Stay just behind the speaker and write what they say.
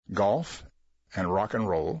golf and rock and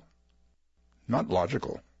roll. Not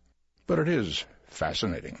logical, but it is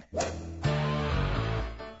fascinating.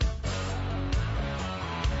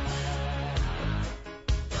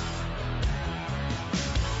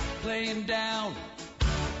 Laying down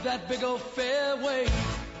that big old fairway,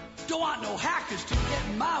 don't want no hackers to get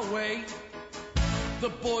in my way. The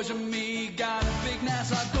boys and me got a big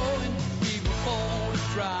Nassau going, we were born to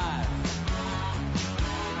drive.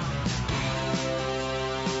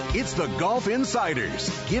 It's the Golf Insiders,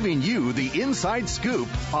 giving you the inside scoop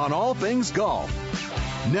on all things golf.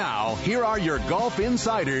 Now, here are your Golf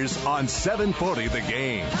Insiders on 740 The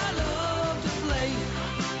Game. I love to play.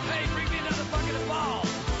 Hey, bring me another bucket of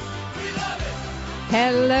balls. We love it.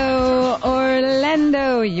 Hello,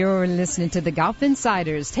 Orlando. You're listening to the Golf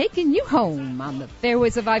Insiders, taking you home on the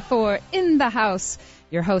fairways of I-4 in the house.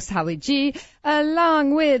 Your host, Holly G,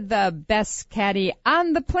 along with the best caddy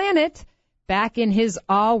on the planet, back in his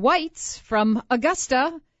all whites from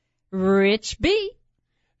Augusta, Rich B.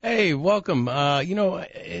 Hey, welcome.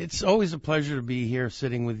 It's always a pleasure to be here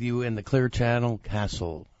sitting with you in the Clear Channel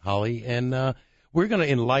Castle, Holly. And we're going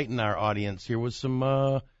to enlighten our audience here with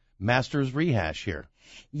some Masters rehash here.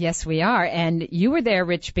 Yes, we are. And you were there,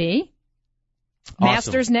 Rich B. Awesome.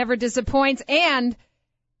 Masters never disappoints. And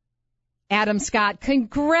Adam Scott.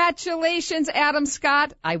 Congratulations, Adam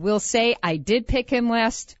Scott. I will say I did pick him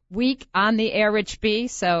last week on the air, Rich B.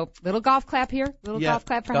 So little golf clap here. Golf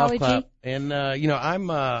clap for Holly G. And, I'm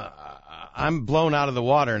blown out of the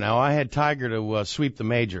water now. I had Tiger to sweep the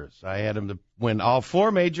majors. I had him to win all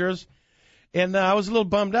four majors. And I was a little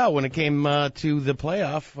bummed out when it came to the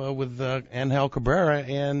playoff with Angel Cabrera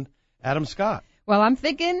and Adam Scott. Well, I'm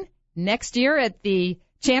thinking next year at the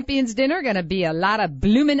Champions Dinner going to be a lot of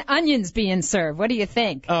bloomin' onions being served. What do you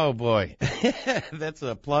think? Oh, boy. That's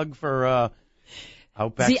a plug for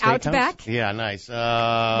Outback the Steakhouse? Outback? Yeah, nice.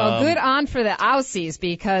 Well, good on for the Aussies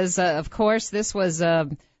because, of course, this was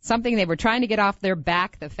something they were trying to get off their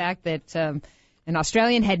back, the fact that an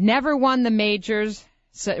Australian had never won the majors.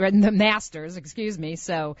 The Masters, excuse me.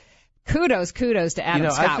 So kudos to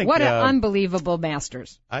Adam Scott. What an unbelievable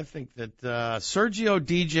Masters. I think that Sergio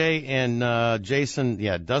DJ and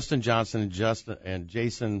Dustin Johnson and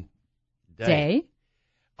Jason Day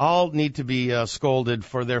all need to be scolded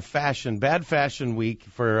for their bad fashion week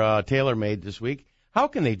for TaylorMade this week. How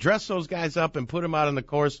can they dress those guys up and put them out on the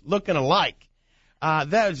course looking alike?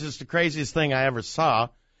 That was just the craziest thing I ever saw.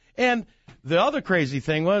 And the other crazy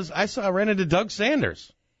thing was I ran into Doug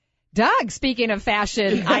Sanders. Doug, speaking of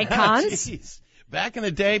fashion icons. Jeez. Back in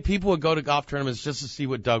the day, people would go to golf tournaments just to see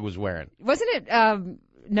what Doug was wearing. Wasn't it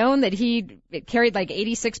known that he carried like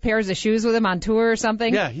 86 pairs of shoes with him on tour or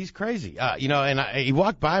something? Yeah, he's crazy. He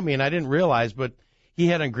walked by me and I didn't realize, but he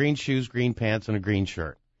had on green shoes, green pants, and a green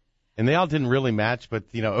shirt. And they all didn't really match, but,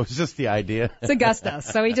 it was just the idea. It's Augusta,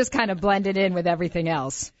 so he just kind of blended in with everything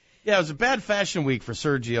else. Yeah, it was a bad fashion week for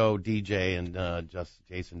Sergio, DJ, and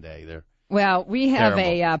Jason Day there. Well, we have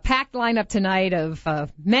a packed lineup tonight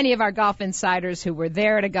of many of our golf insiders who were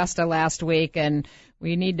there at Augusta last week, and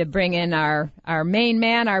we need to bring in our main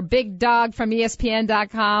man, our big dog from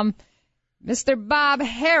ESPN.com, Mr. Bob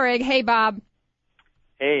Harig. Hey, Bob.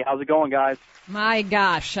 Hey, how's it going, guys? My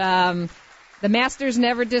gosh, the Masters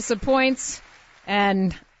never disappoints,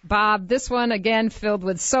 and Bob, this one, again, filled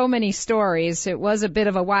with so many stories. It was a bit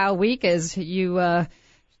of a wild week, as you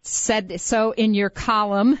said so in your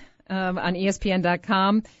column on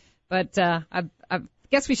ESPN.com. But I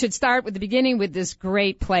guess we should start with the beginning with this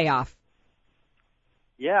great playoff.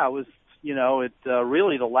 Yeah, it was,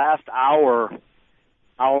 really the last hour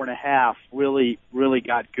and a half really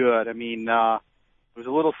got good. I mean, it was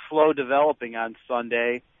a little slow developing on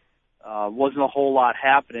Sunday. Wasn't a whole lot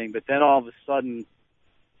happening, but then all of a sudden,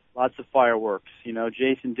 lots of fireworks.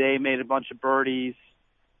 Jason Day made a bunch of birdies.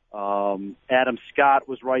 Adam Scott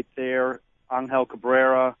was right there. Angel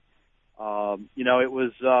Cabrera. It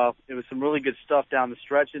was some really good stuff down the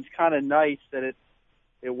stretch. It's kind of nice that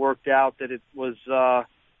it worked out, that it was,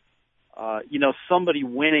 somebody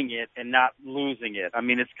winning it and not losing it. I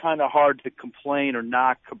mean, it's kind of hard to complain or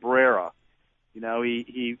knock Cabrera.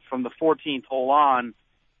 He from the 14th hole on,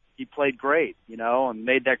 he played great, and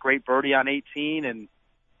made that great birdie on 18 and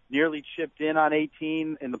nearly chipped in on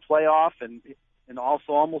 18 in the playoff and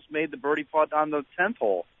also almost made the birdie putt on the 10th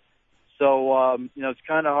hole. So, it's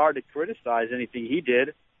kind of hard to criticize anything he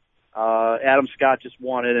did. Adam Scott just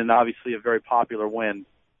won it, and obviously a very popular win.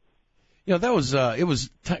 That was it was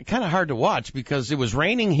kind of hard to watch because it was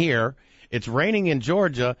raining here. It's raining in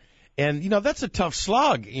Georgia. And, that's a tough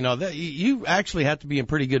slog. You actually have to be in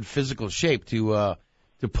pretty good physical shape to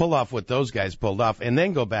to pull off what those guys pulled off, and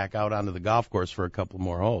then go back out onto the golf course for a couple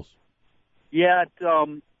more holes. Yeah,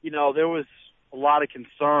 there was a lot of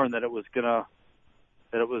concern that it was gonna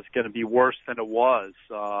be worse than it was.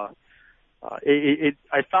 I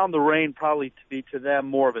found the rain probably to be to them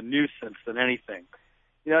more of a nuisance than anything.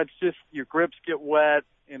 It's just your grips get wet.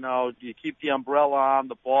 You keep the umbrella on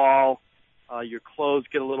the ball. Your clothes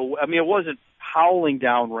get a little. I mean, it wasn't howling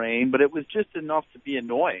down rain, but it was just enough to be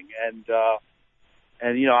annoying. And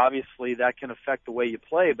obviously that can affect the way you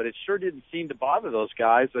play. But it sure didn't seem to bother those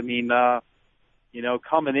guys. I mean,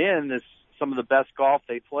 coming in is some of the best golf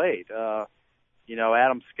they played.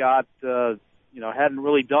 Adam Scott, hadn't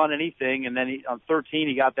really done anything, and then on 13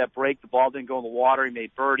 he got that break. The ball didn't go in the water. He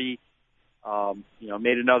made birdie.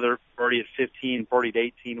 Made another birdie at 15, birdied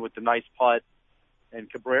 18 with the nice putt. And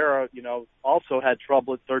Cabrera, also had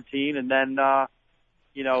trouble at 13. And then,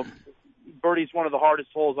 birdie's one of the hardest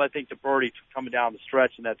holes, I think, to birdie coming down the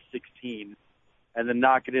stretch, and that's 16. And then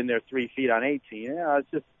knock it in there 3 feet on 18. Yeah, it's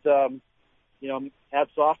just,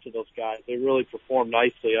 hats off to those guys. They really performed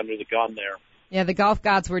nicely under the gun there. Yeah, the golf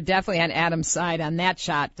gods were definitely on Adam's side on that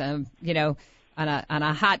shot. On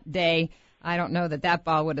a hot day, I don't know that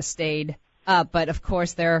ball would have stayed up. But of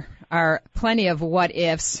course, there are plenty of what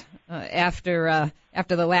ifs after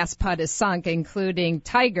the last putt is sunk, including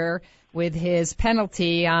Tiger with his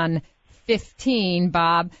penalty on 15.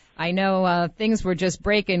 Bob, I know things were just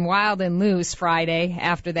breaking wild and loose Friday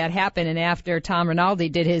after that happened, and after Tom Rinaldi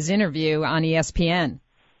did his interview on ESPN.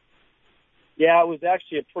 Yeah, it was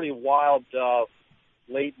actually a pretty wild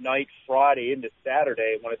late night Friday into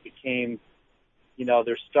Saturday when it became,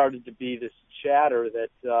 there started to be this chatter that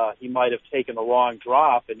he might have taken the wrong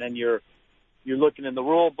drop, and then you're looking in the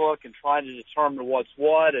rule book and trying to determine what's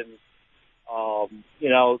what, and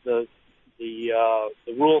the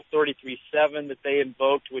rule 33.7 that they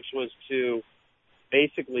invoked, which was to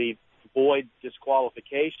basically avoid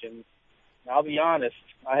disqualification. And I'll be honest,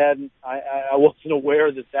 I wasn't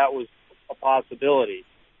aware that was a possibility,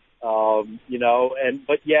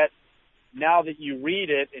 but yet now that you read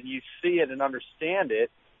it and you see it and understand it,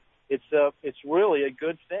 it's really a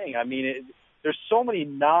good thing. I mean, there's so many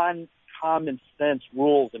non-common sense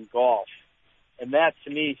rules in golf, and that to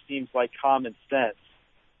me seems like common sense.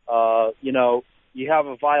 You have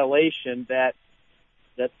a violation that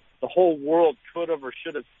the whole world could have or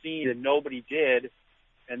should have seen and nobody did,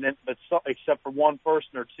 except for one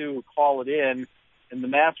person or two who call it in. And the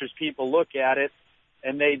Masters people look at it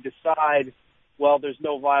and they decide, well, there's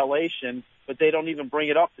no violation, but they don't even bring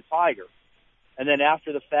it up to Tiger. And then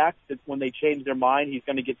after the fact, that when they change their mind, he's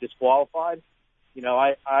going to get disqualified.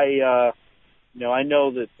 I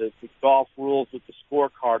know that the golf rules with the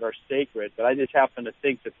scorecard are sacred, but I just happen to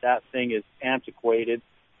think that thing is antiquated.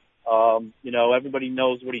 Everybody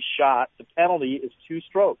knows what he shot. The penalty is 2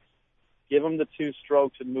 strokes. Give him the 2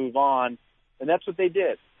 strokes and move on. And that's what they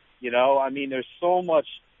did. There's so much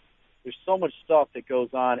stuff that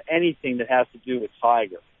goes on, anything that has to do with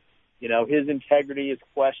Tiger. His integrity is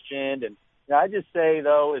questioned. And I just say,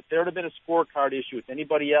 though, if there had been a scorecard issue with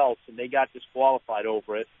anybody else and they got disqualified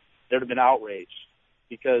over it, there'd have been outrage,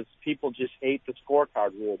 because people just hate the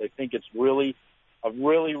scorecard rule. They think it's really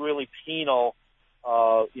penal,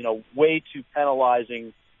 way too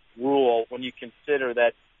penalizing rule when you consider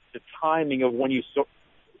that the timing of when you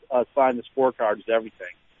sign the scorecard is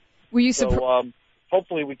everything. Were you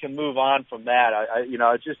hopefully we can move on from that.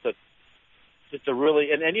 It's just a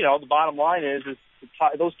really, and the bottom line is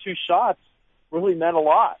those 2 shots really meant a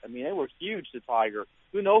lot. I mean, they were huge to Tiger.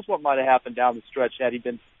 Who knows what might have happened down the stretch had he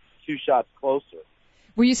been 2 shots closer.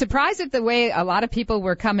 Were you surprised at the way a lot of people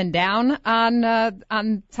were coming down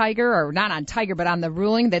on Tiger, or not on Tiger, but on the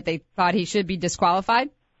ruling that they thought he should be disqualified?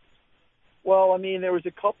 Well, I mean, there was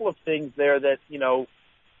a couple of things there that,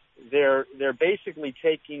 they're basically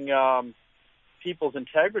taking people's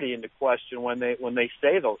integrity into question when they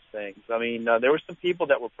say those things. I mean, there were some people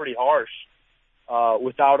that were pretty harsh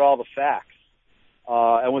without all the facts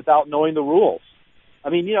and without knowing the rules. I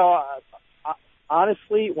mean,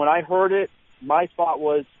 honestly, when I heard it, my thought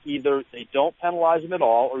was either they don't penalize him at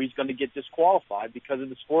all or he's going to get disqualified because of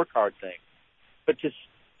the scorecard thing. But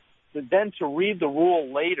then to read the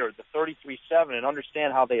rule later, the 33.7, and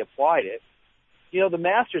understand how they applied it, the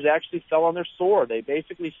Masters actually fell on their sword. They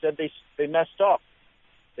basically said they messed up.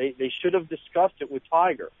 They should have discussed it with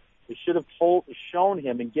Tiger. They should have shown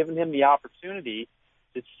him and given him the opportunity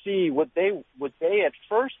to see what they at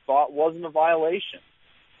first thought wasn't a violation.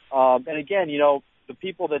 And again, the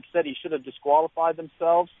people that said he should have disqualified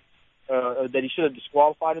himself, would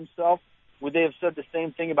they have said the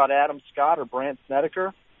same thing about Adam Scott or Brandt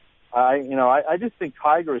Snedeker? I just think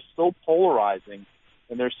Tiger is so polarizing,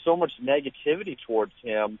 and there's so much negativity towards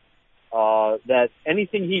him that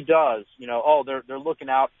anything he does, they're looking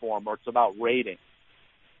out for him, or it's about ratings.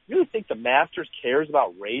 You really think the Masters cares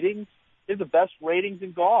about ratings? They have the best ratings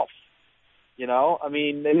in golf. I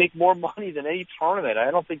mean, they make more money than any tournament.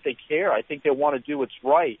 I don't think they care. I think they want to do what's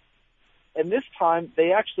right. And this time,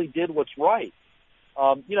 they actually did what's right.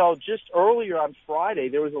 Just earlier on Friday,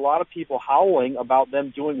 there was a lot of people howling about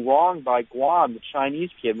them doing wrong by Guan, the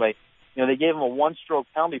Chinese kid. They gave him a one-stroke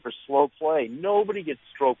penalty for slow play. Nobody gets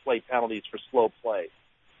stroke play penalties for slow play.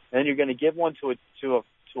 And you're going to give one to a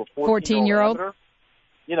 14-year-old.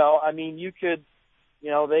 I mean, you could,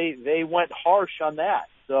 they went harsh on that.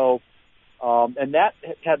 So, and that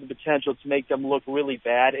had the potential to make them look really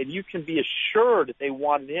bad. And you can be assured that they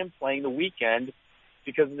wanted him playing the weekend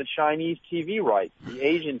because of the Chinese TV rights, the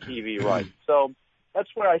Asian TV rights. So that's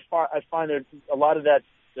where I find that a lot of that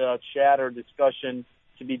chatter discussion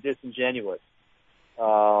to be disingenuous,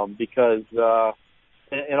 because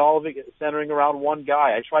and all of it centering around one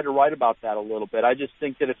guy. I tried to write about that a little bit. I just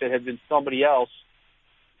think that if it had been somebody else,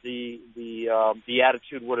 the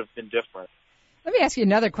attitude would have been different. Let me ask you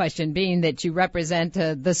another question, being that you represent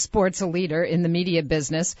the sports leader in the media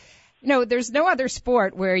business. There's no other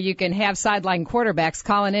sport where you can have sideline quarterbacks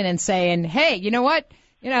calling in and saying, hey, you know what?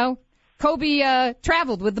 Kobe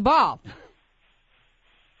traveled with the ball.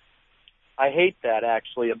 I hate that,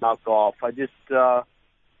 actually, about golf. I just, I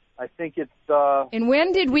think it's... And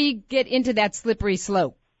when did we get into that slippery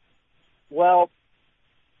slope? Well,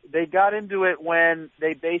 they got into it when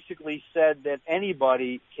they basically said that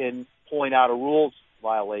anybody can point out a rules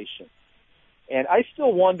violation. And I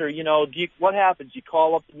still wonder, what happens? You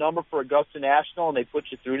call up the number for Augusta National and they put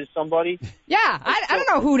you through to somebody? Yeah, I don't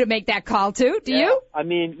know who to make that call to. Do you? I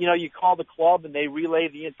mean, you call the club and they relay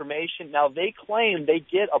the information. Now, they claim they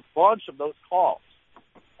get a bunch of those calls.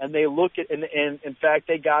 And they look at, and in fact,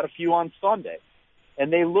 they got a few on Sunday. And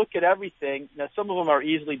they look at everything. Now, some of them are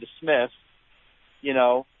easily dismissed,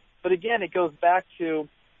 But again, it goes back to,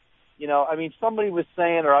 somebody was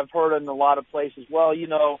saying, or I've heard in a lot of places, well, it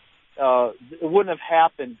wouldn't have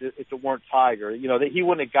happened if it weren't Tiger, that he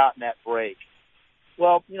wouldn't have gotten that break.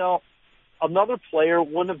 Well, another player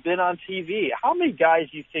wouldn't have been on TV. How many guys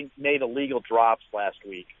do you think made illegal drops last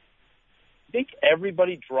week? You think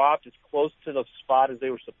everybody dropped as close to the spot as they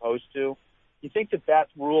were supposed to? You think that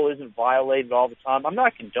rule isn't violated all the time? I'm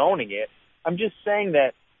not condoning it. I'm just saying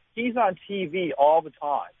that he's on TV all the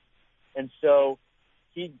time. And so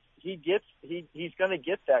he's going to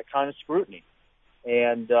get that kind of scrutiny.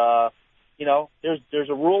 And, there's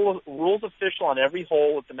a rules official on every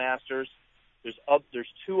hole at the Masters. There's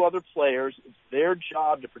two other players. It's their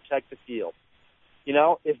job to protect the field.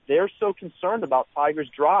 If they're so concerned about Tiger's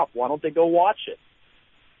drop, why don't they go watch it?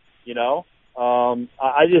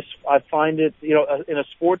 I find it, in a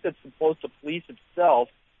sport that's supposed to police itself,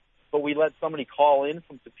 but we let somebody call in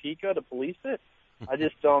from Topeka to police it. I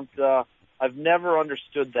just don't, I've never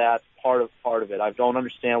understood that part of it. I don't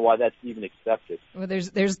understand why that's even accepted. Well, there's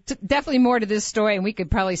definitely more to this story, and we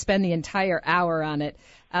could probably spend the entire hour on it.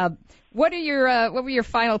 What were your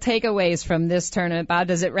final takeaways from this tournament, Bob?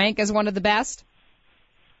 Does it rank as one of the best?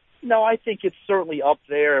 No, I think it's certainly up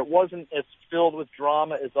there. It wasn't as filled with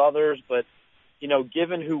drama as others, but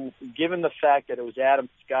given the fact that it was Adam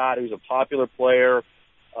Scott, who's a popular player,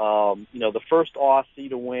 the first Aussie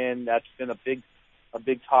to win, that's been a big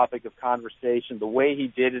topic of conversation. The way he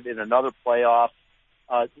did it in another playoff,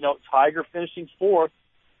 Tiger finishing fourth,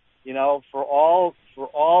 for all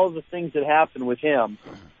the things that happened with him,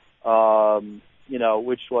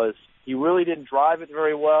 which was he really didn't drive it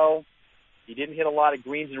very well. He didn't hit a lot of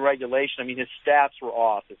greens in regulation. I mean, his stats were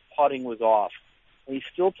off. His putting was off. And he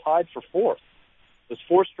still tied for fourth. It was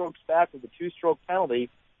 4 strokes back with a 2-stroke penalty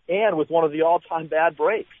and with one of the all-time bad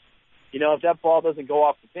breaks. If that ball doesn't go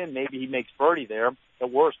off the pin, maybe he makes birdie there,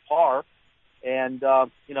 at worst par. And,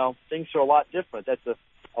 things are a lot different. That's a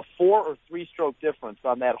 4 or 3-stroke difference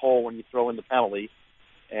on that hole when you throw in the penalty.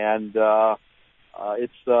 And, who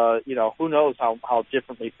knows how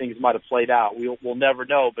differently things might have played out. We'll never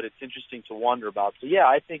know, but it's interesting to wonder about. So, yeah,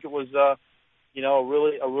 I think it was, a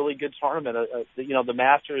really good tournament. The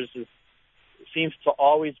Masters seems to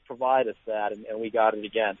always provide us that, and we got it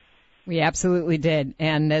again. We absolutely did.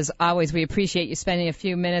 And as always, we appreciate you spending a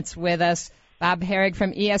few minutes with us. Bob Harig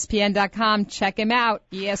from ESPN.com. Check him out,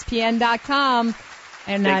 ESPN.com.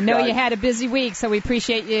 And I know you had a busy week, so we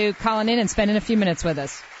appreciate you calling in and spending a few minutes with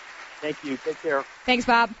us. Thank you. Take care. Thanks,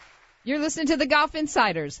 Bob. You're listening to the Golf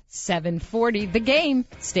Insiders, 740 The Game.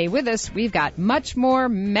 Stay with us. We've got much more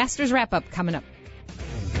Masters wrap-up coming up.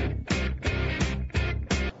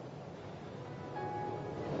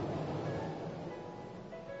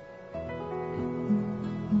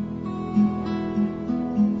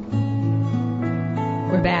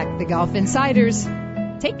 We're back, the Golf Insiders,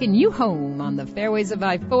 taking you home on the fairways of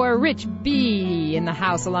I-4. Rich B in the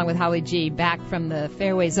house along with Holly G, back from the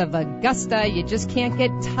fairways of Augusta. You just can't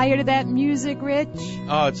get tired of that music, Rich.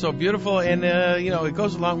 Oh, it's so beautiful, and it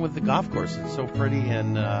goes along with the golf course. It's so pretty,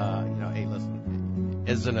 and hey, listen,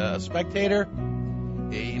 as a spectator,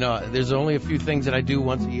 there's only a few things that I do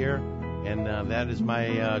once a year, and that is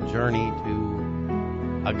my journey to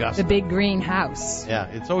Augusta. The big greenhouse. Yeah,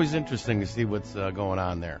 it's always interesting to see what's going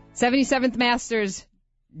on there. 77th Masters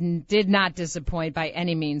did not disappoint by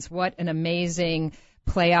any means. What an amazing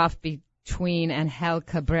playoff between Angel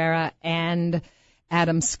Cabrera and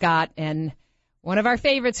Adam Scott. And one of our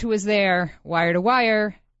favorites who was there, wire to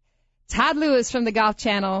wire, Todd Lewis from the Golf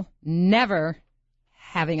Channel, never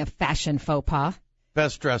having a fashion faux pas.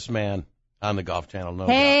 Best dressed man on the Golf Channel. No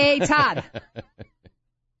hey, doubt. Todd.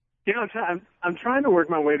 I'm trying to work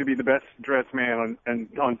my way to be the best dressed man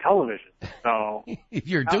on television. So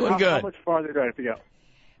you're doing good. How much farther do I have to go?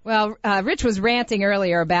 Well, Rich was ranting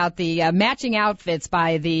earlier about the matching outfits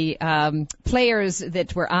by the players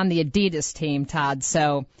that were on the Adidas team, Todd.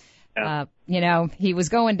 So, he was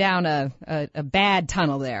going down a bad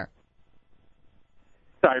tunnel there.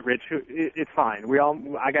 Sorry, Rich. It's fine.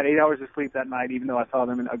 I got 8 hours of sleep that night, even though I saw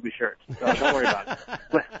them in ugly shirts. So don't worry about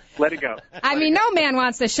it. Let it go. I mean, no man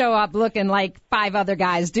wants to show up looking like 5 other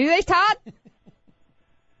guys, do they, Todd?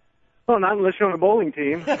 Well, not unless you're on a bowling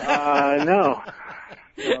team. No.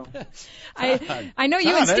 So. I know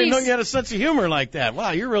you Todd, and Steve. I didn't know you had a sense of humor like that.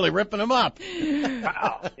 Wow, you're really ripping them up.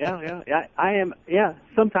 Wow. Yeah. I am. Yeah.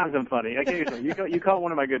 Sometimes I'm funny. Occasionally, you call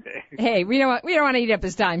one of my good days. Hey, we don't want to eat up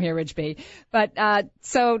his time here, Rich B. But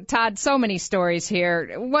so Todd, so many stories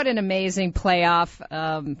here. What an amazing playoff.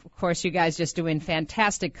 Of course, you guys just doing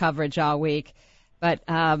fantastic coverage all week. But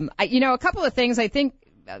a couple of things. I think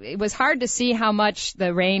it was hard to see how much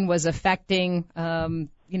the rain was affecting.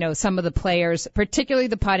 Some of the players, particularly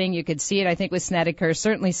the putting. You could see it, I think, with Snedeker.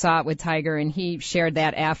 Certainly saw it with Tiger, and he shared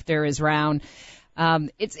that after his round.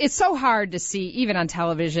 It's so hard to see, even on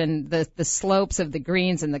television, the slopes of the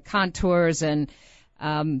greens and the contours and,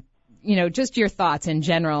 just your thoughts in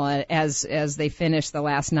general as they finish the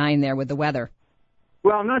last 9 there with the weather.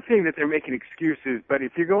 Well, I'm not saying that they're making excuses, but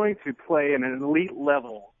if you're going to play at an elite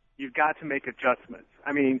level, you've got to make adjustments.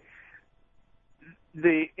 I mean,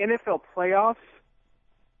 the NFL playoffs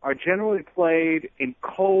are generally played in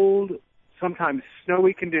cold, sometimes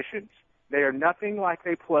snowy conditions. They are nothing like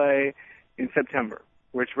they play in September,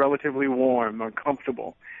 where it's relatively warm or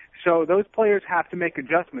comfortable. So those players have to make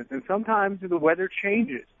adjustments, and sometimes the weather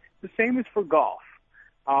changes. The same is for golf.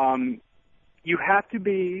 You have to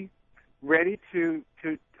be ready to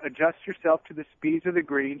adjust yourself to the speeds of the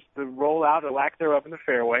greens, the rollout or lack thereof in the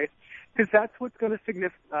fairway, because that's what's going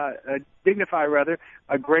to dignify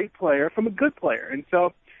a great player from a good player. And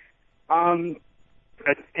so, and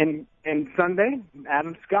Sunday,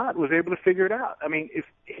 Adam Scott was able to figure it out. I mean,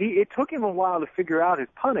 it took him a while to figure out his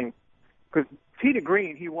putting, because tee to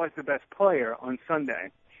green, he was the best player on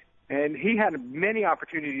Sunday. And he had many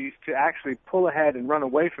opportunities to actually pull ahead and run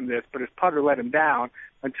away from this, but his putter let him down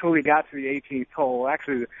until he got to the 18th hole,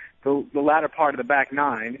 actually the latter part of the back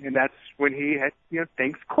 9, and that's when he had,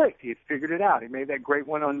 things clicked. He had figured it out. He made that great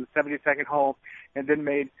one on the 72nd hole and then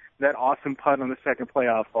made that awesome putt on the second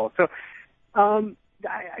playoff hole. So,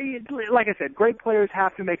 like I said, great players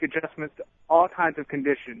have to make adjustments to all kinds of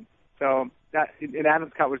conditions. So, and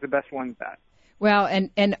Adam Scott was the best one at that. Well,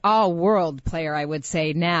 and all-world player, I would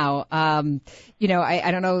say now. I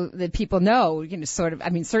don't know that people know,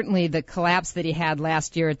 certainly the collapse that he had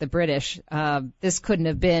last year at the British, this couldn't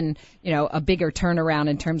have been, a bigger turnaround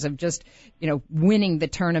in terms of just, winning the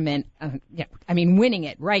tournament. Winning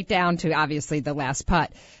it right down to obviously the last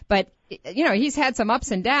putt. But, he's had some ups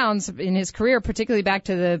and downs in his career, particularly back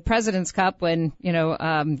to the President's Cup when,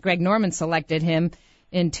 Greg Norman selected him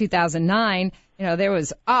in 2009. There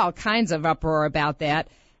was all kinds of uproar about that,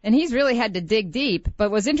 and he's really had to dig deep. But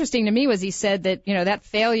what's interesting to me was he said that, that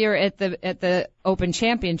failure at the Open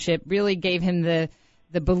Championship really gave him the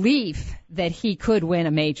belief that he could win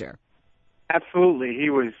a major. Absolutely. He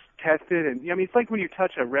was tested, and it's like when you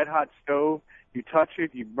touch a red hot stove, you touch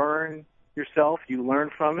it, you burn yourself, you learn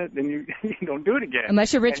from it, then you don't do it again.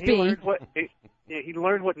 Unless you're Rich B. He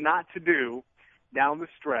learned what not to do down the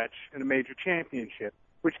stretch in a major championship,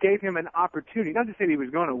 which gave him an opportunity, not to say that he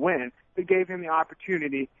was going to win, but gave him the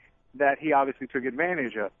opportunity that he obviously took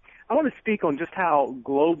advantage of. I want to speak on just how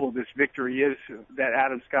global this victory is that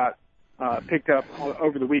Adam Scott picked up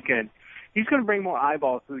over the weekend. He's going to bring more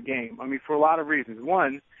eyeballs to the game, for a lot of reasons.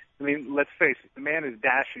 One, let's face it, the man is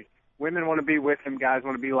dashing. Women want to be with him, guys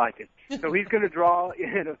want to be like him. So he's going to draw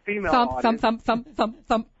in a female thump, audience. Thump, thump, thump, thump,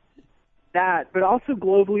 thump. That, but also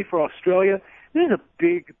globally for Australia, this is a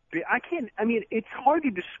big, it's hard to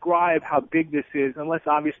describe how big this is unless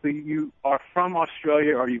obviously you are from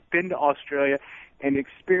Australia or you've been to Australia and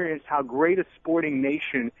experienced how great a sporting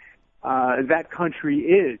nation that country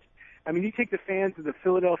is. I mean, you take the fans of the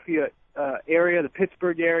Philadelphia area, the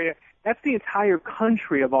Pittsburgh area, that's the entire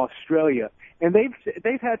country of Australia. And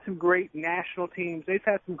they've had some great national teams. They've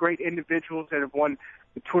had some great individuals that have won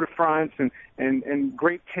the Tour de France and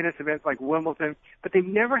great tennis events like Wimbledon, but they've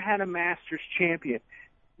never had a Masters champion.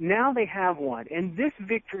 Now they have one. And this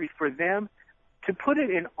victory for them, to put it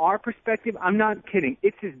in our perspective, I'm not kidding,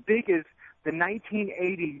 it's as big as the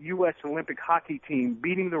 1980 U.S. Olympic hockey team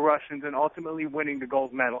beating the Russians and ultimately winning the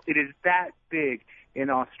gold medal. It is that big in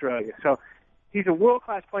Australia. So he's a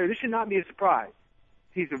world-class player. This should not be a surprise.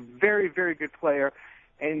 He's a very, very good player.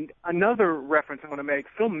 And another reference I want to make,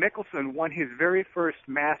 Phil Mickelson won his very first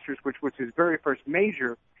Masters, which was his very first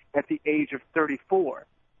major, at the age of 34.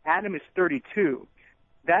 Adam is 32.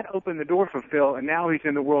 That opened the door for Phil, and now he's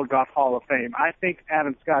in the World Golf Hall of Fame. I think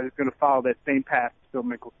Adam Scott is going to follow that same path as Phil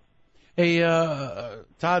Mickelson. Hey,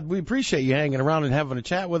 Todd, we appreciate you hanging around and having a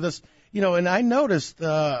chat with us. You know, and I noticed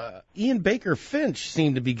Ian Baker Finch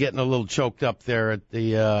seemed to be getting a little choked up there at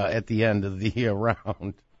the end of the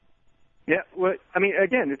round. Yeah, well, I mean,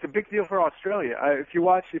 again, it's a big deal for Australia. If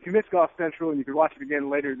you miss Golf Central, and you can watch it again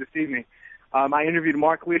later this evening, I interviewed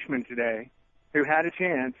Mark Leishman today, who had a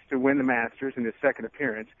chance to win the Masters in his second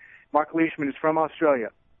appearance. Mark Leishman is from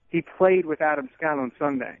Australia. He played with Adam Scott on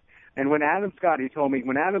Sunday. And he told me,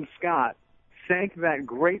 when Adam Scott sank that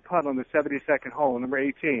great putt on the 72nd hole, number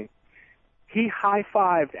 18, he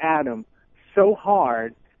high-fived Adam so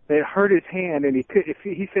hard that it hurt his hand, and he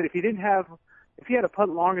said if he had a putt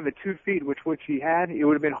longer than 2 feet, which he had, it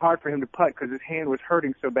would have been hard for him to putt because his hand was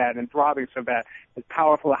hurting so bad and throbbing so bad. As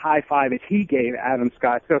powerful a high five as he gave Adam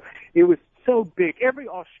Scott. So it was so big. Every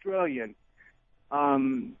Australian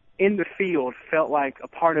in the field felt like a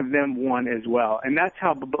part of them won as well. And that's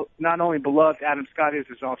how not only beloved Adam Scott is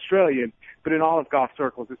as Australian, but in all of golf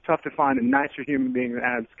circles. It's tough to find a nicer human being than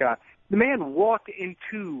Adam Scott. The man walked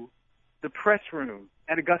into the press room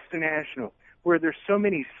at Augusta National, where there's so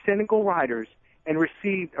many cynical writers, and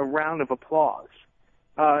received a round of applause.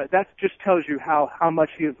 That just tells you how much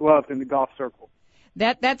he is loved in the golf circle.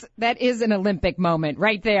 That is an Olympic moment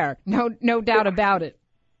right there. No doubt about it.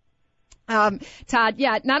 Todd,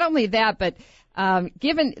 yeah, not only that, but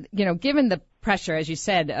given the pressure, as you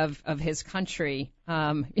said, of his country,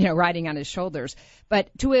 riding on his shoulders, but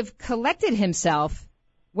to have collected himself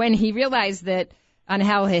when he realized that on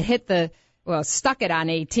how he hit stuck it on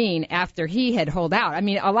 18 after he had holed out. I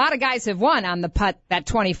mean, a lot of guys have won on the putt, that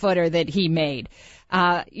 20-footer that he made.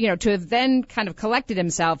 To have then kind of collected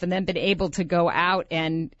himself and then been able to go out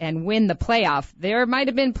and win the playoff. There might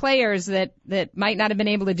have been players that might not have been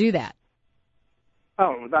able to do that.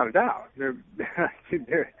 Oh, without a doubt.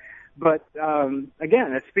 But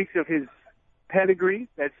again, that speaks of his pedigree.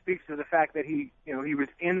 That speaks of the fact that he was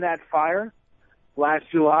in that fire last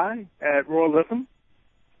July at Royal Lytham.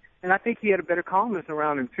 And I think he had a better calmness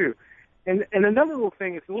around him, too. And another little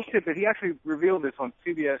thing, it's a little tip that he actually revealed this on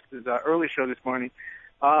CBS's early show this morning.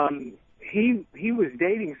 He was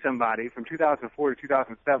dating somebody from 2004 to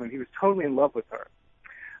 2007. He was totally in love with her.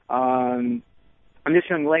 And this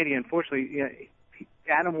young lady, unfortunately,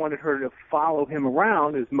 Adam wanted her to follow him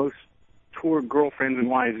around, as most tour girlfriends and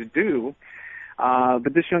wives do.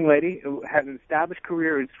 But this young lady had an established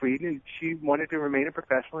career in Sweden, and she wanted to remain a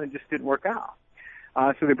professional, and it just didn't work out.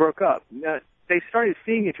 So they broke up. They started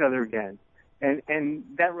seeing each other again, and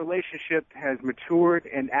that relationship has matured,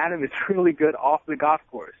 and Adam is really good off the golf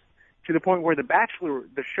course, to the point where The Bachelor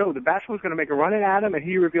was going to make a run at Adam, and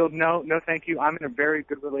he revealed, no, thank you, I'm in a very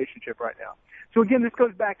good relationship right now. So again, this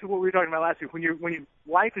goes back to what we were talking about last week. When your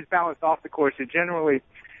life is balanced off the course, it generally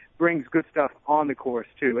brings good stuff on the course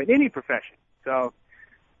too, in any profession. So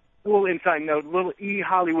a little inside note, a little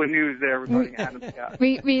Hollywood news there regarding Adam Scott.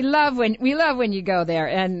 We love when you go there,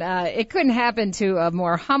 and it couldn't happen to a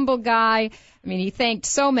more humble guy. I mean, he thanked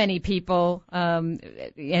so many people, and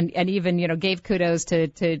even gave kudos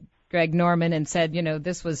to Greg Norman and said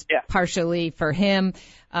this was partially for him.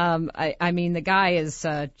 I mean, the guy is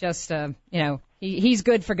just he's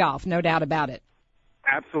good for golf, no doubt about it.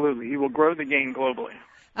 Absolutely, he will grow the game globally.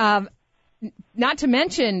 Not to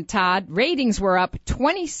mention, Todd, ratings were up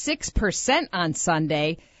 26% on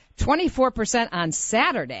Sunday, 24% on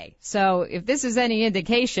Saturday. So if this is any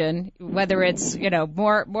indication, whether it's,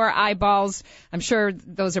 more eyeballs, I'm sure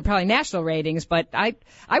those are probably national ratings, but I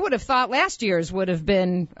would have thought last year's would have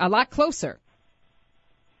been a lot closer.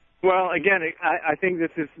 Well, again, I think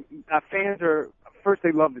this is, fans are, first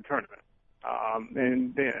they love the tournament.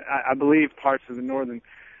 I believe parts of the northern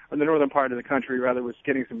part of the country, rather, was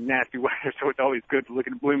getting some nasty weather, so it's always good to look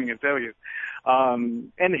at blooming azaleas.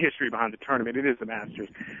 And the history behind the tournament. It is the Masters.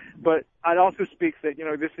 But it also speaks that,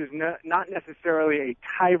 this is not necessarily a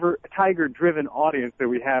tiger-driven audience that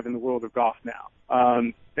we have in the world of golf now.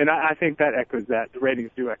 And I think that echoes that. The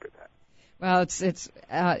ratings do echo that. Well, it's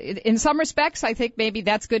in some respects, I think maybe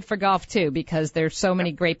that's good for golf too, because there's so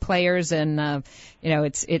many great players, and I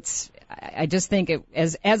just think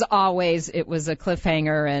as always, it was a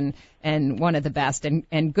cliffhanger and one of the best,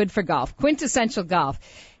 and good for golf, quintessential golf.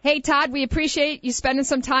 Hey, Todd, we appreciate you spending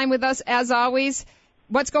some time with us as always.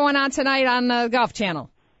 What's going on tonight on the Golf Channel?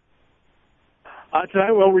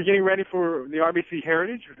 Tonight, well, we're getting ready for the RBC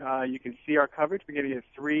Heritage. You can see our coverage beginning at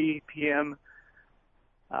 3 p.m.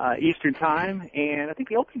 Eastern Time, and I think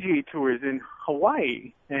the LPGA Tour is in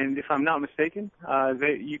Hawaii, and if I'm not mistaken,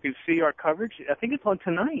 you can see our coverage. I think it's on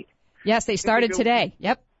tonight. Yes, they started today.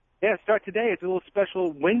 Yep. Yeah, start today. It's a little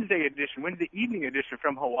special Wednesday evening edition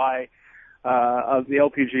from Hawaii of the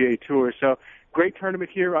LPGA Tour. So great tournament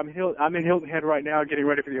here. I'm in Hilton Head right now, getting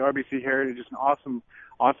ready for the RBC Heritage. It's an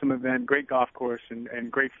awesome event, great golf course, and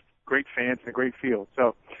great fans and a great field.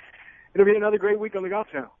 So it'll be another great week on the Golf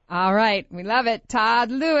Channel. All right. We love it. Todd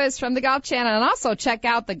Lewis from the Golf Channel. And also check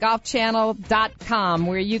out thegolfchannel.com,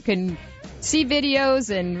 where you can see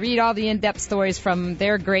videos and read all the in-depth stories from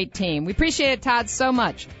their great team. We appreciate it, Todd, so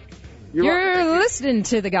much. You're listening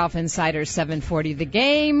to the Golf Insider 740 The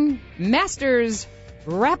Game. Masters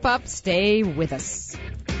wrap up. Stay with us.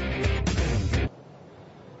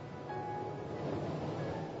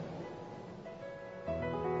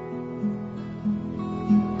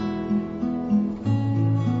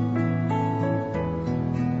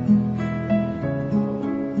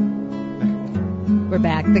 We're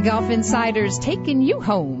back. The Golf Insiders taking you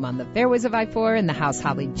home on the fairways of I-4 in the house.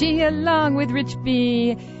 Holly G along with Rich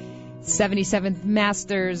B. 77th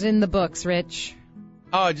Masters in the books, Rich.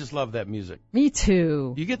 Oh, I just love that music. Me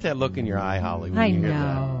too. You get that look in your eye, Holly, when I you hear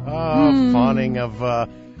know. that. Oh, fawning of that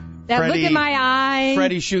Freddie, look in my eye.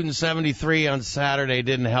 Freddie shooting 73 on Saturday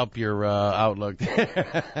didn't help your outlook.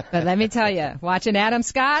 But let me tell you, watching Adam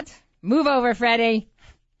Scott, move over, Freddie.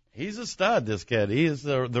 He's a stud, this kid. He is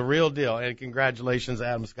the real deal. And congratulations,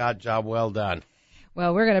 Adam Scott. Job well done.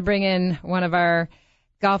 Well, we're going to bring in one of our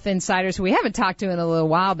Golf Insiders who we haven't talked to in a little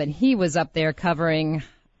while, but he was up there covering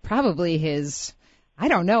probably his, I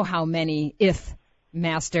don't know how many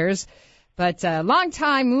Masters, but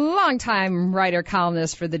long-time writer,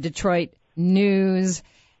 columnist for the Detroit News,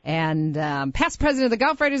 and past president of the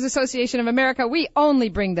Golf Writers Association of America. We only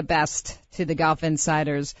bring the best to the Golf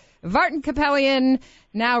Insiders. Vartan Capellian,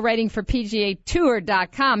 now writing for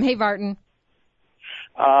PGAtour.com. Hey, Vartan.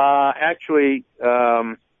 Actually,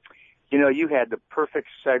 you had the perfect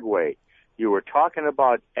segue. You were talking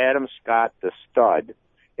about Adam Scott, the stud,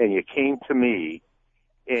 and you came to me,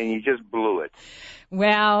 and you just blew it.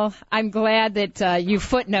 Well, I'm glad that you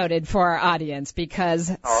footnoted for our audience because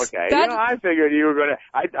okay, I figured you were gonna.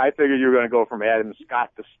 I figured you were gonna go from Adam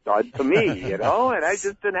Scott the stud to me, and that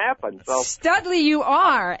just didn't happen. So Studley, you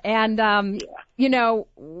are, and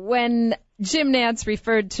when Jim Nantz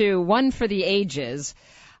referred to one for the ages,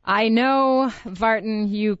 I know, Vartan,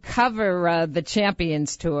 you cover the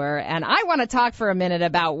Champions Tour, and I want to talk for a minute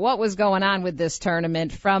about what was going on with this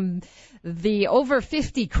tournament from the over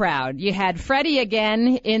 50 crowd. You had Freddie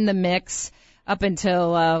again in the mix up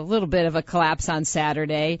until a little bit of a collapse on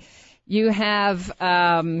Saturday. You have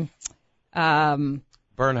Bernhard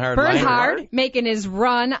making his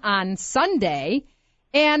run on Sunday.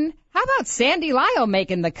 And how about Sandy Lyle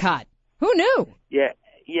making the cut? Who knew? Yeah,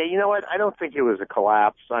 you know what? I don't think it was a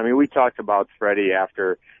collapse. I mean, we talked about Freddie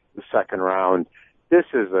after the second round. This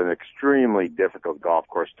is an extremely difficult golf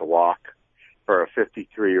course to walk for a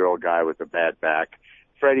 53-year-old guy with a bad back.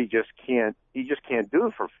 Freddie just can't do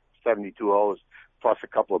it for 72 holes plus a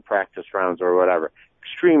couple of practice rounds or whatever.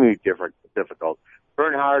 Extremely difficult.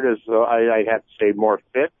 Bernhard is, I'd have to say, more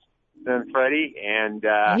fit than Freddie, and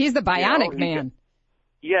he's the bionic man.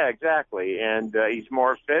 Yeah, exactly. And he's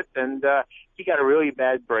more fit, and he got a really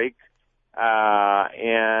bad break,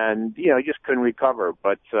 and he just couldn't recover.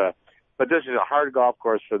 But this is a hard golf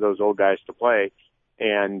course for those old guys to play,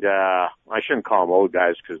 and I shouldn't call them old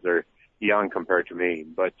guys because they're young compared to me.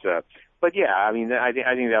 But yeah, I mean, I think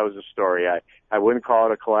that was the story. I wouldn't call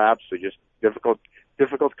it a collapse. It's just difficult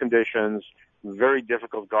difficult conditions, very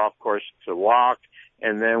difficult golf course to walk,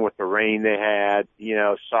 and then with the rain they had,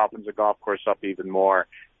 softens the golf course up even more.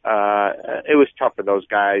 It was tough for those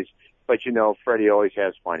guys, but Freddie always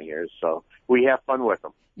has fun here, so we have fun with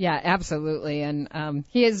him. Yeah, absolutely, and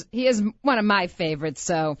he is one of my favorites.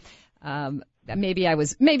 So maybe I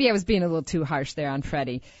was being a little too harsh there on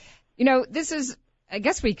Freddie. This is. I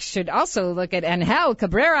guess we should also look at Angel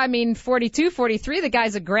Cabrera. 42, 43. The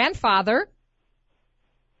guy's a grandfather.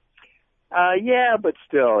 Yeah, but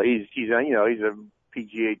still, he's a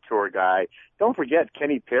PGA Tour guy. Don't forget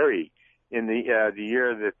Kenny Perry. In the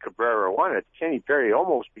year that Cabrera won it, Kenny Perry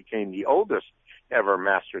almost became the oldest ever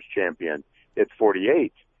Masters champion at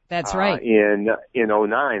 48. That's right. In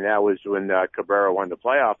 09, that was when Cabrera won the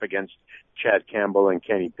playoff against Chad Campbell and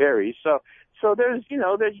Kenny Perry. So there's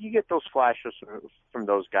you get those flashes from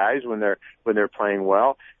those guys when they're playing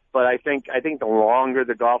well. But I think the longer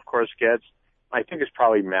the golf course gets, I think it's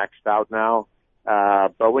probably maxed out now.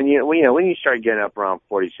 But when you start getting up around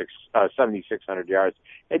 7,600 yards,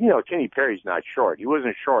 and Kenny Perry's not short. He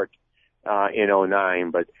wasn't short in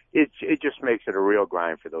 09, but it just makes it a real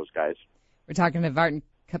grind for those guys. We're talking to Vartan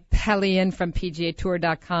Capellian from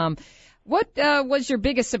PGAtour.com. What was your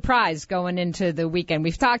biggest surprise going into the weekend?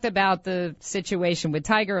 We've talked about the situation with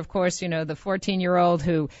Tiger, of course, the 14-year-old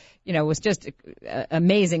who, was just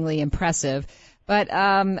amazingly impressive. But,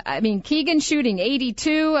 Keegan shooting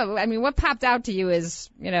 82. What popped out to you is,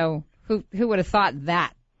 who would have thought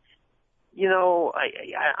that?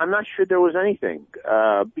 I'm not sure there was anything,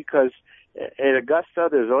 because at Augusta,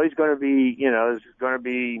 there's always going to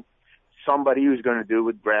be, somebody who's going to do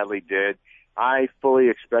what Bradley did. I fully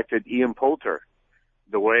expected Ian Poulter,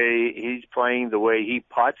 the way he's playing, the way he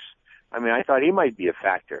putts. I thought he might be a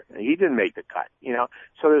factor. He didn't make the cut,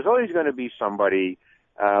 So there's always going to be somebody,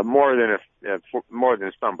 more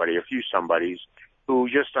than somebody, a few somebodies who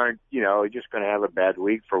just aren't, just going to have a bad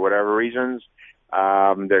week for whatever reasons.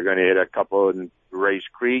 They're going to hit a couple in Race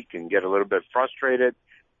Creek and get a little bit frustrated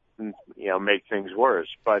and, make things worse.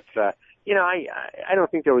 But, I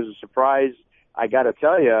don't think there was a surprise. I got to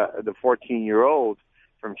tell you, the 14-year-old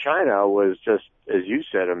from China was just, as you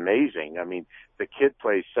said, amazing. The kid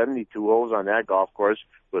plays 72 holes on that golf course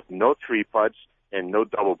with no three putts and no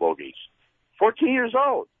double bogeys. 14 years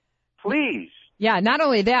old. Please. Yeah, not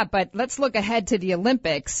only that, but let's look ahead to the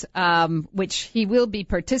Olympics, which he will be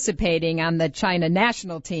participating on the China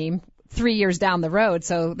national team 3 years down the road.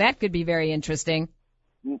 So that could be very interesting.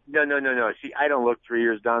 No. See, I don't look 3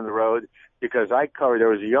 years down the road because there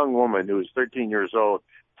was a young woman who was 13 years old,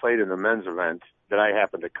 played in the men's event that I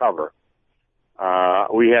happened to cover.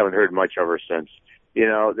 We haven't heard much of her since.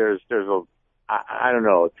 I don't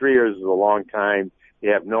know, 3 years is a long time.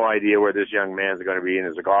 You have no idea where this young man's going to be in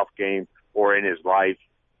his golf game or in his life.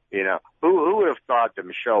 Who would have thought that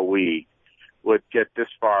Michelle Wie would get this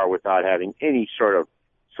far without having any sort of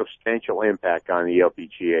substantial impact on the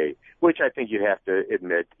LPGA, which I think you'd have to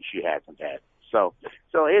admit she hasn't had. So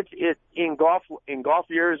it's in golf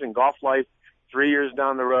years, in golf life, 3 years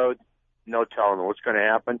down the road, no telling what's going to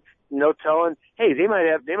happen. No telling. Hey, they might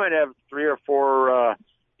have 3 or 4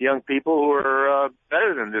 young people who are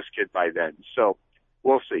better than this kid by then. So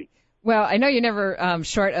we'll see. Well, I know you're never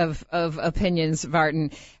short of opinions,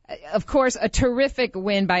 Vartan. Of course, a terrific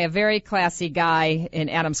win by a very classy guy in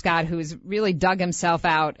Adam Scott, who's really dug himself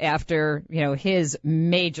out after, his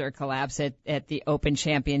major collapse at the Open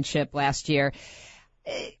Championship last year.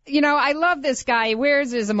 I love this guy. He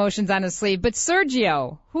wears his emotions on his sleeve. But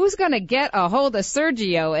Sergio, who's going to get a hold of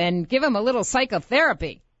Sergio and give him a little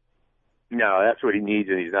psychotherapy? No, that's what he needs,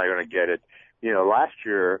 and he's not going to get it. Last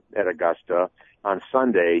year at Augusta, on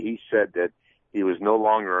Sunday, he said that he was no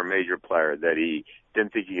longer a major player, that he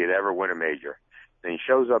didn't think he could ever win a major. And he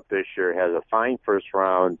shows up this year, has a fine first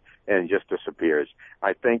round, and just disappears.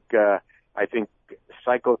 I think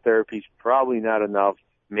psychotherapy's probably not enough.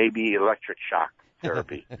 Maybe electric shock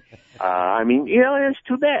therapy. It's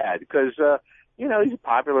too bad because, he's a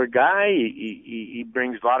popular guy. He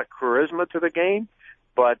brings a lot of charisma to the game,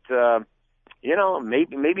 but,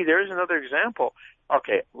 maybe there's another example.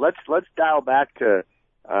 Okay, let's dial back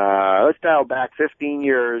 15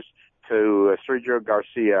 years to Sergio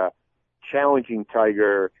Garcia challenging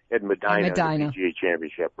Tiger at Medina in the PGA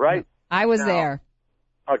Championship, right? I was there.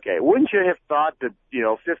 Okay, wouldn't you have thought that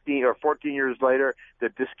 15 or 14 years later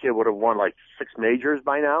that this kid would have won like 6 majors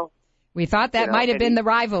by now? We thought that might have been the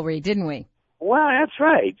rivalry, didn't we? Well, that's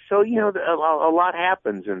right. So, a lot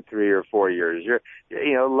happens in 3 or 4 years.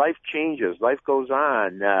 Life changes. Life goes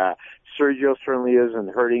on. Sergio certainly isn't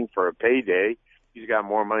hurting for a payday. He's got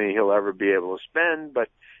more money than he'll ever be able to spend. But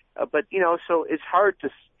so it's hard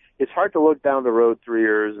it's hard to look down the road 3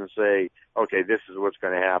 years and say, okay, this is what's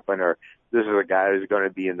going to happen, or this is a guy who's going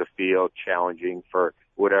to be in the field challenging for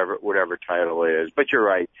whatever title it is. But you're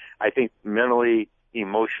right. I think mentally,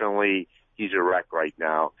 emotionally, he's a wreck right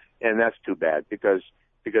now, and that's too bad because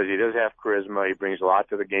he does have charisma. He brings a lot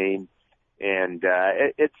to the game, and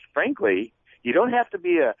it's frankly, you don't have to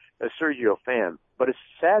be a Sergio fan, but it's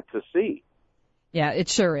sad to see. Yeah, it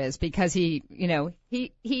sure is, because he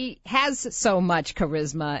has so much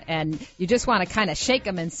charisma, and you just want to kind of shake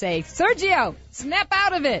him and say, Sergio, snap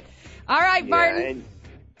out of it. All right, Martin.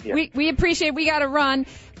 We appreciate we got to run,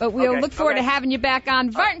 but we'll look forward to having you back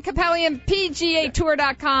on. Martin Capellian,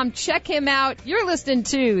 PGAtour.com. Check him out. You're listening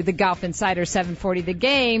to the Golf Insider 740 The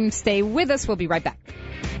Game. Stay with us. We'll be right back.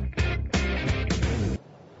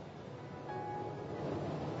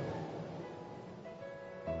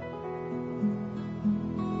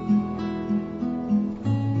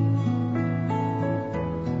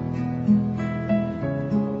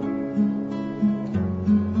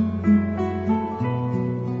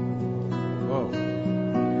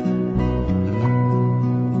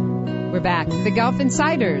 Back. The Golf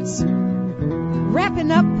Insiders.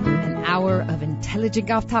 Wrapping up an hour of intelligent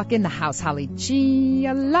golf talk in the house. Holly G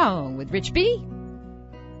along with Rich B.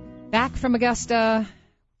 Back from Augusta.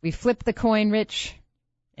 We flipped the coin, Rich,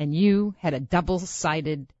 and you had a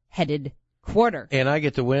double-sided headed quarter. And I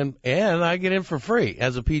get to win, and I get in for free.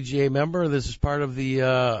 As a PGA member, this is part of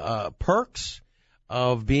the perks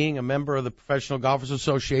of being a member of the Professional Golfers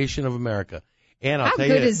Association of America. And I'll How tell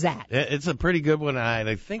good you, is that? It's a pretty good one.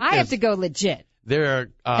 I think I have to go legit. There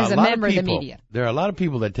are as a member of the media. There are a lot of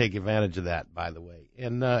people that take advantage of that, by the way,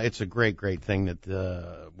 and it's a great thing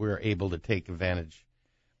that we're able to take advantage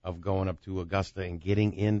of going up to Augusta and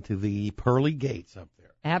getting into the pearly gates up there.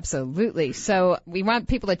 Absolutely. So we want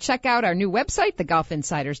people to check out our new website,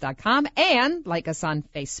 thegolfinsiders.com, and like us on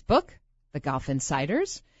Facebook, The Golf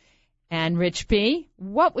Insiders. And Rich B.,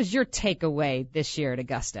 what was your takeaway this year at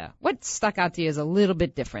Augusta? What stuck out to you as a little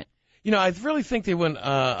bit different? I really think they went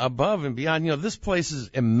above and beyond. This place is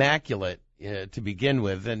immaculate to begin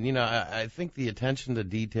with, and I think the attention to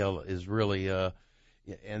detail is really,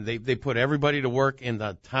 and they put everybody to work in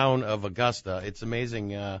the town of Augusta. It's amazing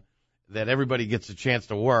that everybody gets a chance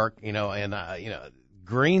to work. And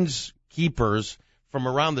greenskeepers from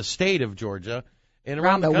around the state of Georgia. And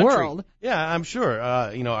around the country, world. Yeah, I'm sure,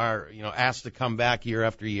 are, asked to come back year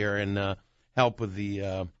after year and help with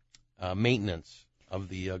the maintenance of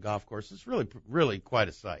the golf course. It's really quite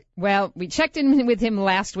a sight. Well, we checked in with him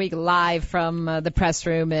last week live from the press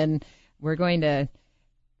room, and we're going to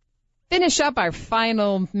finish up our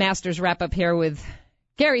final Masters wrap-up here with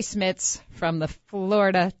Gary Smits from the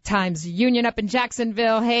Florida Times-Union up in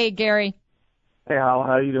Jacksonville. Hey, Gary. Hey, Hal.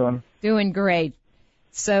 How you doing? Doing great.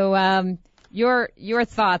 So, Your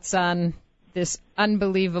thoughts on this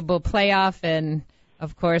unbelievable playoff and,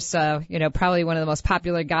 of course, probably one of the most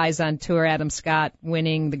popular guys on tour, Adam Scott,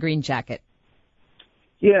 winning the green jacket.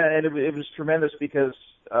 Yeah, and it was tremendous because,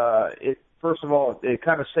 first of all, it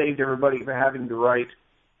kind of saved everybody from having to write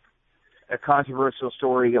a controversial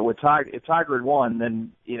story. If Tiger had won,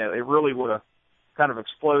 then, it really would have kind of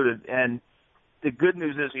exploded. And the good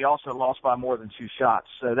news is he also lost by more than 2 shots.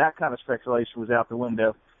 So that kind of speculation was out the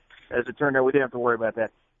window. As it turned out, we didn't have to worry about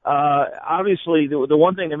that. Obviously, the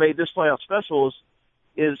one thing that made this playoff special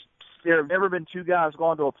is there have never been 2 guys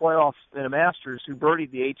gone to a playoff in a Masters who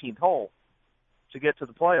birdied the 18th hole to get to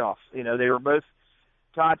the playoff. They were both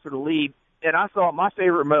tied for the lead. And I thought my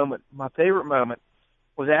favorite moment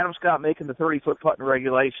was Adam Scott making the 30-foot putt in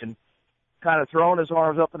regulation, kind of throwing his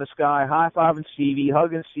arms up in the sky, high-fiving Stevie,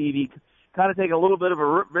 hugging Stevie, kind of taking a little bit of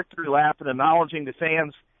a victory lap and acknowledging the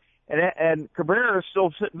fans. And Cabrera is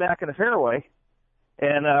still sitting back in the fairway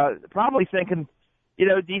and probably thinking, do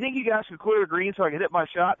you think you guys could clear the green so I can hit my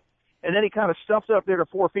shot? And then he kind of stuffs up there to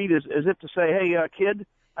 4 feet as if to say, hey, kid,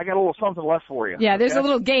 I got a little something left for you. Yeah, there's a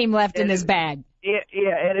little game left in his bag. Yeah,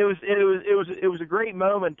 and it was a great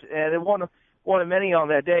moment, and it one of many on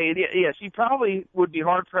that day. Yes, you probably would be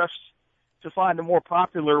hard-pressed to find a more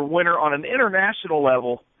popular winner on an international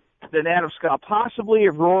level than Adam Scott. Possibly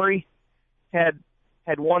if Rory had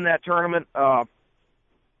won that tournament, but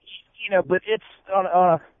it's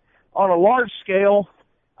on a large scale.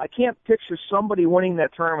 I can't picture somebody winning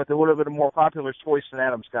that tournament that would have been a more popular choice than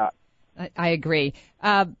Adam Scott. I agree.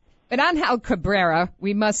 But Angel Cabrera,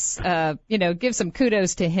 we must, give some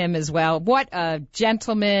kudos to him as well. What a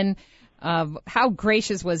gentleman. How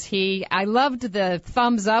gracious was he? I loved the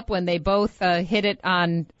thumbs up when they both hit it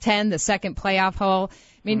on 10, the second playoff hole. I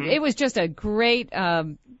mean, It was just a great,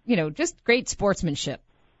 just great sportsmanship.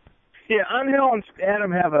 Yeah, Angel and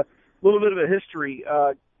Adam have a little bit of a history.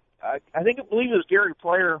 I believe it was Gary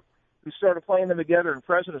Player who started playing them together in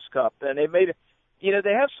President's Cup, and they made it. You know,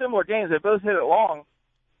 they have similar games. They both hit it long.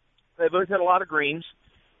 They both hit a lot of greens,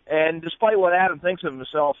 and despite what Adam thinks of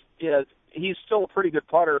himself, he's still a pretty good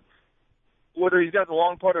putter, whether he's got the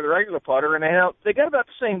long putter or the regular putter. And they got about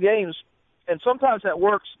the same games, and sometimes that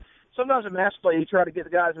works. Sometimes in match play, you try to get the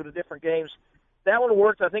guys with the different games. That one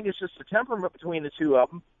worked. I think it's just the temperament between the two of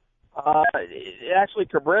them. Actually,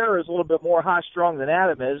 Cabrera is a little bit more high-strung than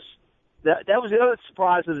Adam is. That was the other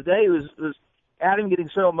surprise of the day was Adam getting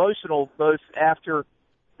so emotional both after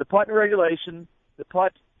the putt in regulation, the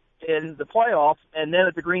putt in the playoff, and then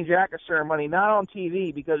at the green jacket ceremony, not on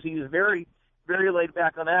TV because he was very, very laid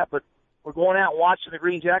back on that, but we're going out and watching the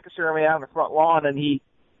green jacket ceremony out on the front lawn, and he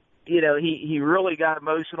really got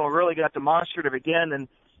emotional, really got demonstrative again, and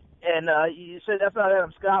you said that's not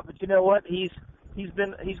Adam Scott, but you know what? He's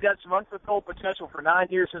got some unfulfilled potential for 9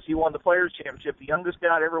 years since he won the Players Championship, the youngest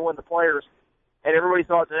guy to ever win the Players, and everybody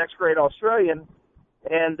thought the next great Australian,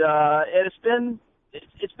 and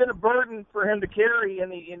it's been a burden for him to carry,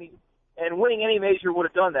 and winning any major would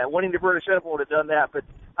have done that. Winning the British Open would have done that, but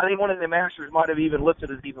I think winning the Masters might have even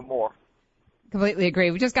lifted it even more. Completely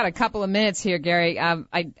agree. We just got a couple of minutes here, Gary.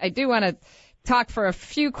 I do want to talk for a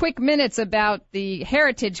few quick minutes about the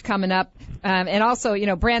Heritage coming up, and also,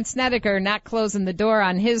 Brandt Snedeker not closing the door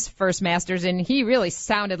on his first Masters, and he really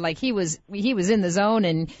sounded like he was in the zone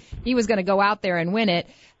and he was going to go out there and win it.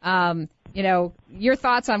 Your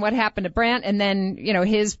thoughts on what happened to Brandt, and then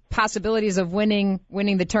his possibilities of winning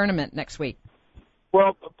the tournament next week.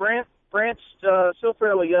 Well, Brandt's still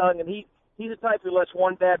fairly young, and he's the type who lets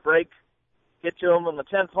one bad break get to him on the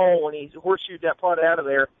 10th hole when he horseshoed that putt out of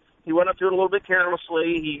there. He went up to it a little bit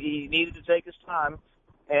carelessly. He needed to take his time,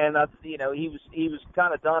 and he was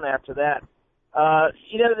kind of done after that.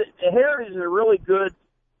 The Heritage is a really good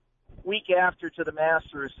week after to the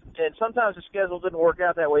Masters, and sometimes the schedule didn't work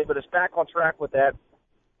out that way, but it's back on track with that.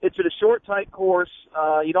 It's at a short, tight course.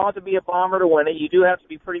 You don't have to be a bomber to win it. You do have to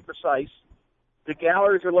be pretty precise. The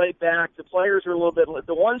galleries are laid back. The players are a little bit.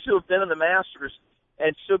 The ones who have been in the Masters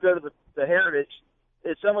and still go to the Heritage,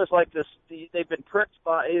 it's almost like this. They've been pricked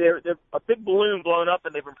by they're a big balloon blown up,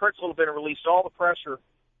 and they've been pricked a little bit and released all the pressure,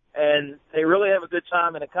 and they really have a good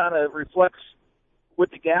time. And it kind of reflects with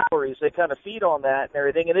the galleries. They kind of feed on that and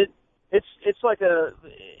everything, and it's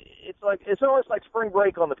almost like spring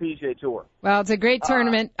break on the PGA Tour. Well, it's a great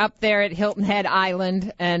tournament up there at Hilton Head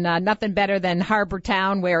Island, and nothing better than Harbor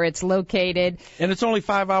Town where it's located. And it's only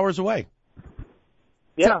 5 hours away.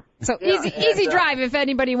 Yeah. So easy drive if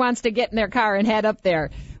anybody wants to get in their car and head up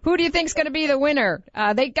there. Who do you think's going to be the winner?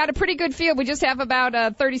 They got a pretty good field. We just have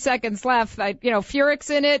about 30 seconds left. Furyk's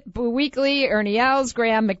in it, Boo Weekley, Ernie Els,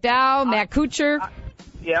 Graham McDowell, Matt Kuchar.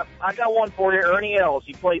 Yeah, I got one for you, Ernie Els.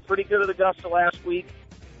 He played pretty good at Augusta last week,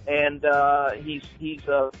 and he's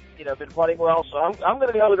been putting well. So I'm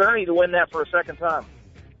going to go with Ernie to win that for a second time.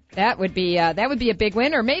 That would be a big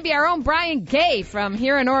win, or maybe our own Brian Gay from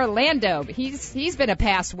here in Orlando. He's been a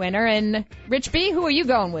past winner. And Rich B, who are you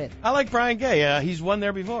going with? I like Brian Gay. He's won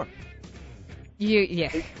there before.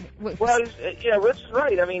 Well, Rich is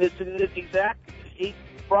right. I mean, it's exact.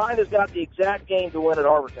 Brian has got the exact game to win at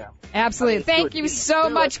Harbor Town. Absolutely. Thank you so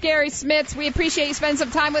much, Gary Smits. We appreciate you spending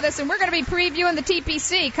some time with us, and we're going to be previewing the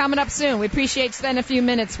TPC coming up soon. We appreciate you spending a few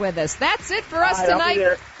minutes with us. That's it for us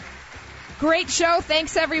tonight. Great show.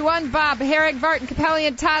 Thanks, everyone. Bob Herrig, Barton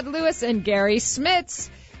Capellian, Todd Lewis, and Gary Smits.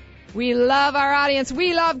 We love our audience.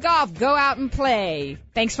 We love golf. Go out and play.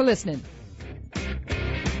 Thanks for listening.